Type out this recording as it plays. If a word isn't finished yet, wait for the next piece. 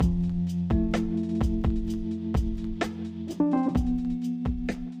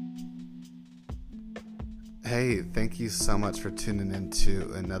Hey, thank you so much for tuning in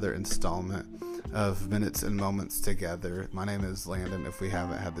to another installment of Minutes and Moments Together. My name is Landon, if we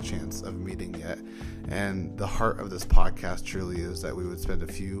haven't had the chance of meeting yet. And the heart of this podcast truly is that we would spend a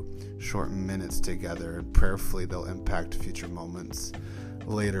few short minutes together, and prayerfully they'll impact future moments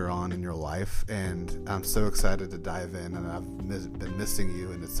later on in your life. And I'm so excited to dive in, and I've been missing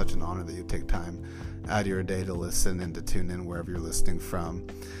you, and it's such an honor that you take time out of your day to listen and to tune in wherever you're listening from.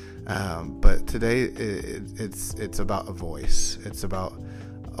 But today it's about a voice. It's about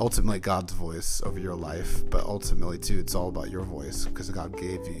ultimately God's voice over your life, but ultimately too it's all about your voice, because God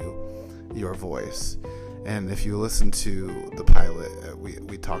gave you your voice. And if you listen to the pilot,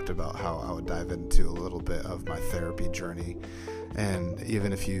 we talked about how I would dive into a little bit of my therapy journey. And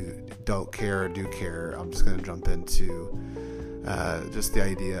even if you don't care or do care, I'm just going to jump into just the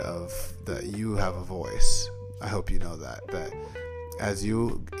idea of that you have a voice. I hope you know that as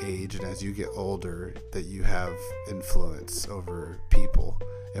you age and as you get older, that you have influence over people.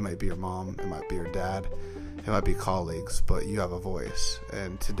 It might be your mom, it might be your dad, it might be colleagues, but you have a voice.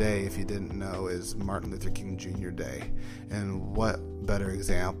 And today, if you didn't know, is Martin Luther King Jr. Day. And what better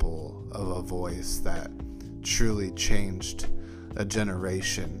example of a voice that truly changed a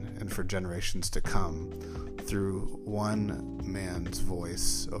generation and for generations to come through one man's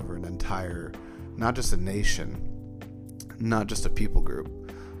voice over an entire, not just a nation, not just a people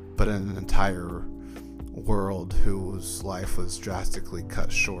group, but an entire world whose life was drastically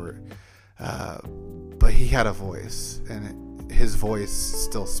cut short. But he had a voice, and his voice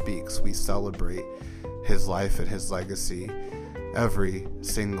still speaks. We celebrate his life and his legacy every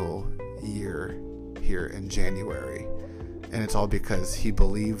single year here in January. And it's all because he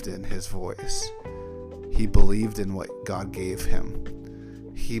believed in his voice. He believed in what God gave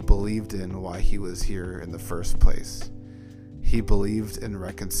him. He believed in why he was here in the first place. He believed in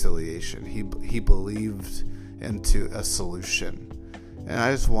reconciliation. He believed into a solution. And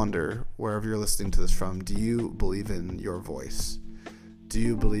I just wonder, wherever you're listening to this from, do you believe in your voice? Do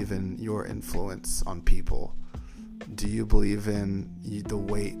you believe in your influence on people? Do you believe in the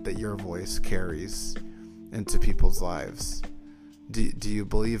weight that your voice carries into people's lives? Do you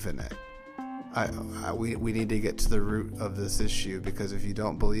believe in it? We need to get to the root of this issue, because if you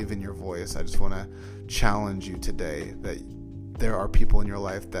don't believe in your voice, I just want to challenge you today that there are people in your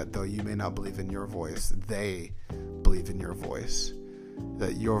life that, though you may not believe in your voice, they believe in your voice.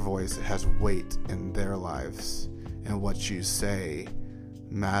 That your voice has weight in their lives, and what you say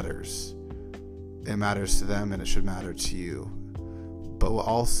matters. It matters to them, and it should matter to you. But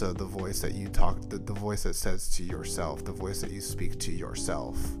also the voice that you talk, the voice that says to yourself, the voice that you speak to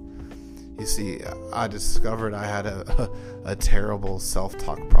yourself. You see, I discovered I had a terrible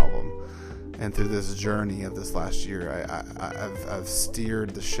self-talk problem. And through this journey of this last year, I've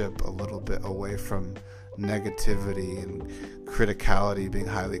steered the ship a little bit away from negativity and criticality, being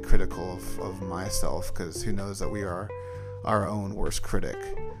highly critical of myself, because who knows that we are our own worst critic.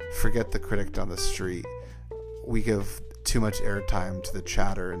 Forget the critic down the street. We give too much airtime to the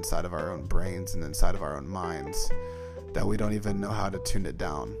chatter inside of our own brains and inside of our own minds that we don't even know how to tune it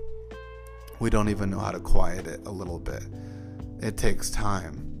down. We don't even know how to quiet it a little bit. It takes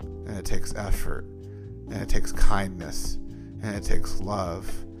time. And it takes effort, and it takes kindness, and it takes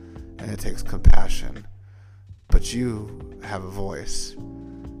love, and it takes compassion. But you have a voice.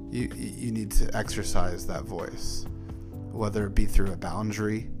 You need to exercise that voice, whether it be through a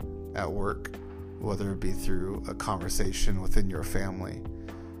boundary at work, whether it be through a conversation within your family.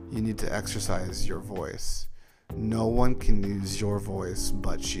 You need to exercise your voice. No one can use your voice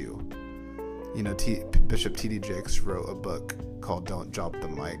but you. You know, Bishop T.D. Jakes wrote a book called Don't Drop the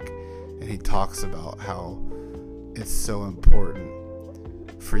Mic, and he talks about how it's so important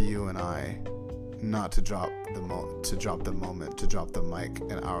for you and I not to drop the mic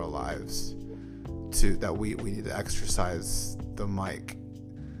in our lives, that we need to exercise the mic,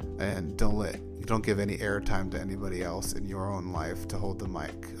 and don't give any airtime to anybody else in your own life to hold the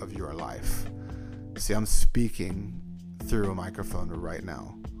mic of your life. See, I'm speaking through a microphone right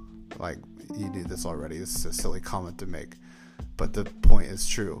now. Like, you knew this already. This is a silly comment to make, but the point is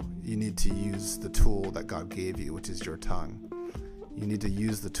true. You need to use the tool that God gave you, which is your tongue. You need to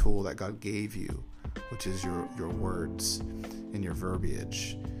use the tool that God gave you, which is your words and your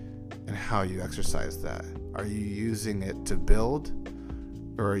verbiage, and how you exercise that. Are you using it to build,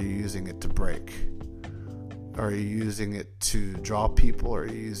 or are you using it to break? Are you using it to draw people, or are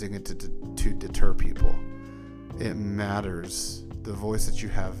you using it to deter people? It matters. The voice that you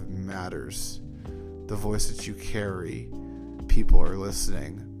have matters. The voice that you carry, people are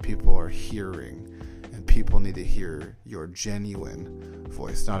listening, people are hearing, and people need to hear your genuine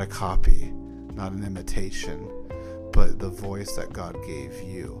voice, not a copy, not an imitation, but the voice that God gave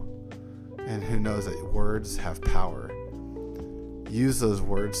you. And who knows that words have power. Use those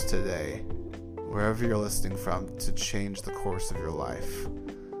words today, wherever you're listening from, to change the course of your life.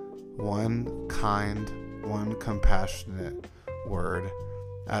 One kind, one compassionate word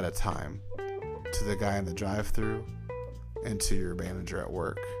at a time, to the guy in the drive-thru and to your manager at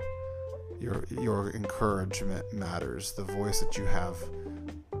work. Your encouragement matters. The voice that you have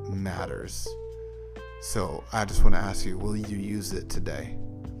matters. So I just want to ask you, will you use it today?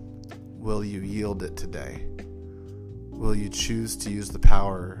 Will you yield it today? Will you choose to use the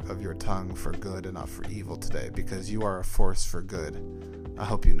power of your tongue for good and not for evil today? Because you are a force for good. I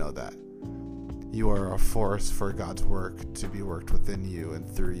hope you know that. You are a force for God's work to be worked within you and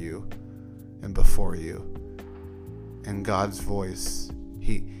through you and before you. And God's voice,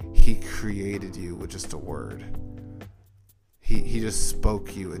 He created you with just a word. He just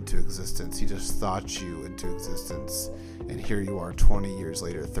spoke you into existence. He just thought you into existence. And here you are 20 years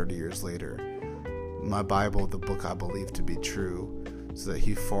later, 30 years later. My Bible, the book I believe to be true, so that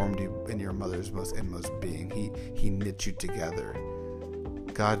He formed you in your mother's most inmost being. He knit you together.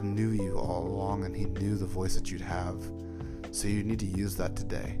 God knew you all along, and He knew the voice that you'd have. So you need to use that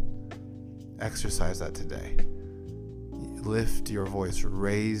today. Exercise that today. Lift your voice,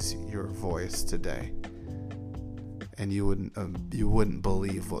 raise your voice today. And you wouldn't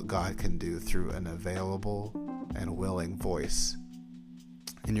believe what God can do through an available and willing voice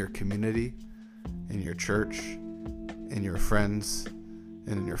in your community, in your church, in your friends, and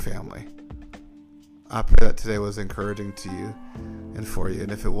in your family. I pray that today was encouraging to you and for you.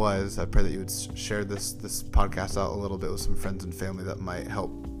 And if it was, I pray that you would share this podcast out a little bit with some friends and family that might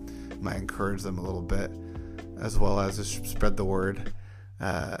encourage them a little bit, as well as just spread the word.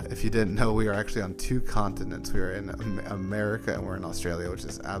 If you didn't know, we are actually on 2 continents. We are in America and we're in Australia, which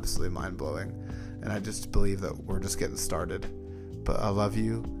is absolutely mind-blowing. And I just believe that we're just getting started. But I love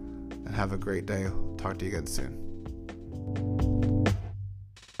you and have a great day. Talk to you again soon.